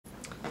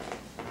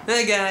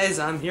Hey guys,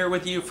 I'm here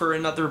with you for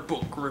another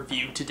book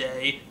review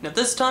today. Now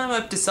this time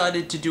I've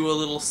decided to do a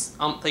little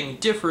something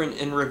different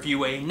and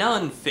review a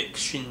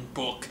non-fiction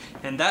book,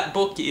 and that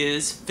book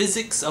is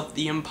Physics of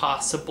the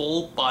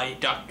Impossible by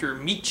Dr.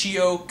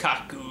 Michio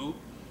Kaku.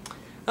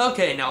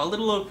 Okay, now a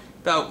little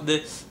about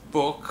this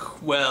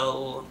book.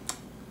 Well,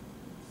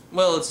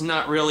 it's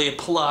not really a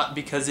plot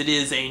because it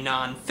is a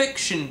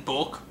non-fiction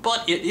book,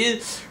 but it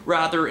is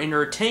rather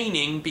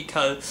entertaining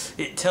because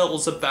it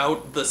tells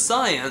about the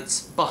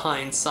science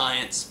behind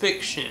science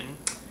fiction.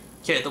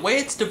 Okay, the way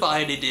it's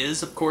divided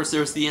is, of course,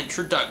 there's the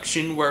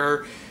introduction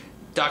where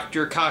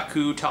Dr.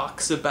 Kaku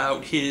talks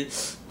about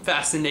his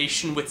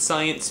fascination with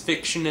science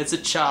fiction as a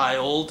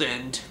child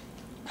and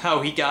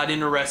how he got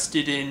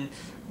interested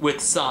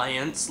with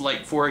science.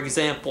 Like, for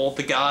example,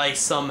 the guy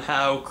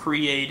somehow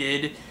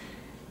created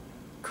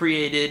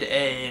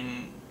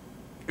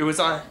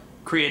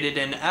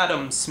an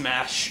atom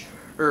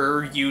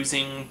smasher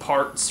using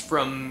parts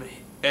from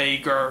a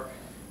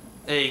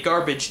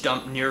garbage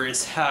dump near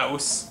his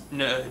house.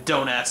 No,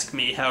 don't ask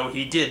me how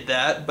he did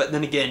that, but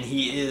then again,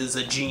 he is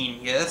a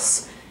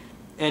genius.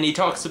 And he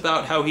talks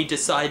about how he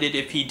decided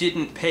if he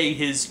didn't pay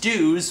his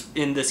dues,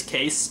 in this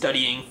case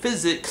studying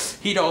physics,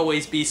 he'd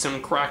always be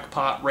some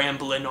crackpot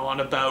rambling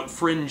on about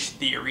fringe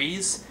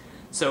theories.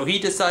 So he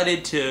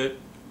decided to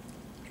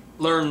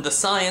learn the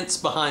science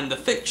behind the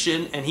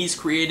fiction, and he's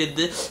created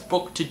this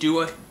book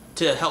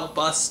to help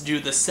us do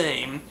the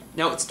same.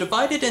 Now it's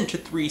divided into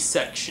 3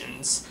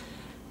 sections.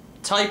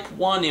 Type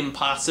 1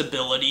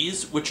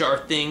 impossibilities, which are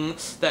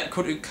things that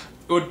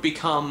could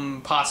become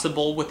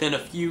possible within a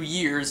few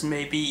years,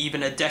 maybe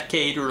even a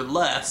decade or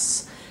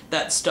less.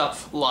 That's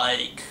stuff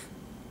like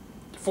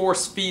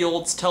force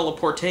fields,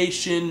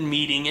 teleportation,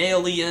 meeting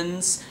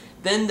aliens.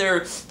 Then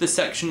there's the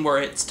section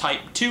where it's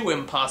Type 2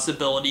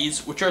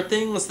 impossibilities, which are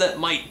things that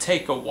might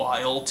take a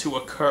while to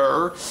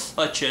occur,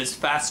 such as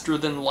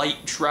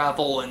faster-than-light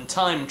travel and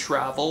time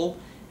travel.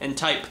 And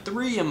Type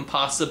 3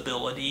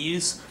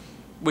 impossibilities,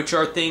 which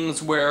are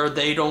things where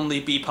they'd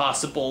only be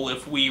possible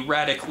if we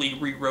radically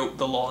rewrote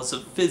the laws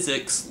of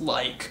physics,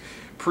 like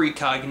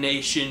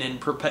precognition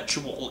and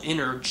perpetual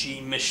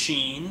energy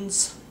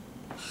machines.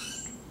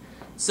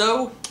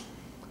 So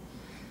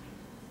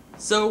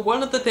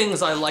one of the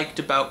things I liked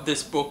about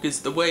this book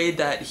is the way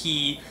that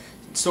he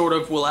sort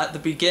of will at the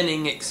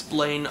beginning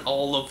explain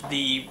all of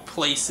the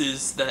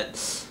places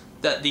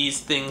that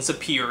these things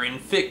appear in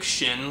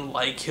fiction.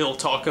 Like, he'll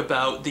talk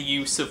about the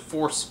use of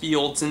force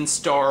fields in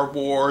Star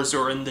Wars,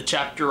 or in the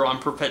chapter on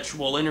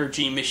perpetual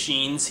energy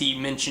machines he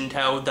mentioned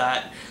how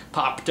that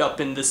popped up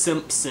in The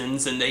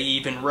Simpsons, and they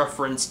even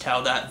referenced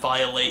how that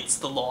violates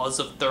the laws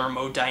of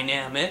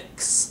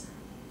thermodynamics.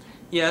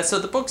 Yeah, so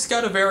the book's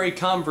got a very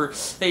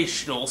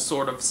conversational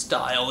sort of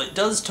style. It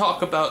does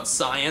talk about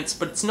science,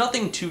 but it's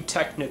nothing too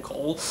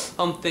technical,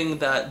 something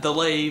that the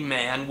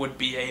layman would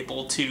be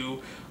able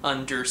to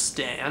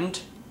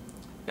understand.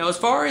 Now, as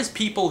far as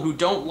people who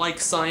don't like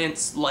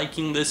science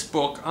liking this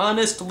book,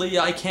 honestly,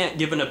 I can't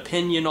give an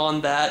opinion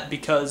on that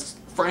because,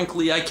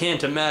 frankly, I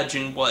can't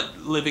imagine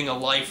what living a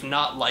life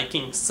not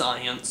liking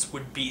science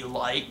would be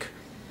like.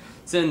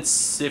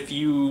 Since, if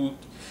you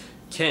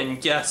can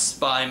guess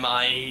by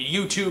my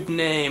YouTube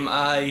name,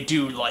 I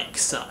do like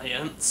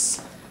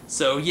science.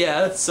 So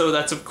yeah, so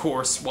that's of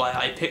course why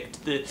I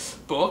picked this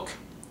book.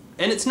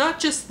 And it's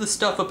not just the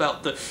stuff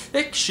about the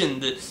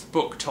fiction this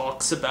book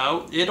talks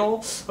about, it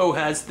also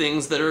has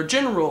things that are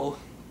generally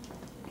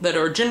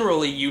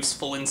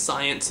useful in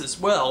science as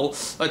well,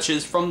 such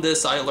as from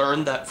this I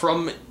learned that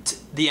from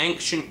the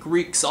ancient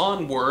Greeks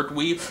onward,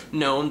 we've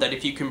known that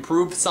if you can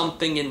prove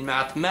something in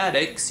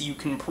mathematics, you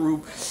can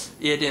prove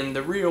it in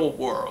the real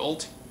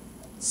world.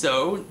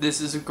 So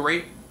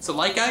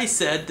like I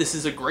said, this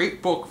is a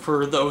great book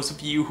for those of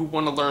you who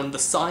want to learn the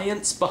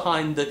science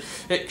behind the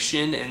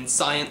fiction and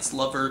science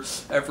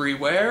lovers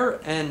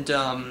everywhere. And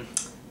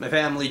my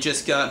family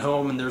just got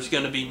home and there's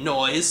going to be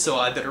noise, so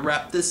I better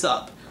wrap this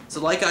up.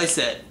 So like I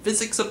said,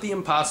 Physics of the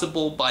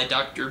Impossible by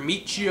Dr.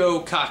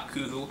 Michio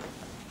Kaku.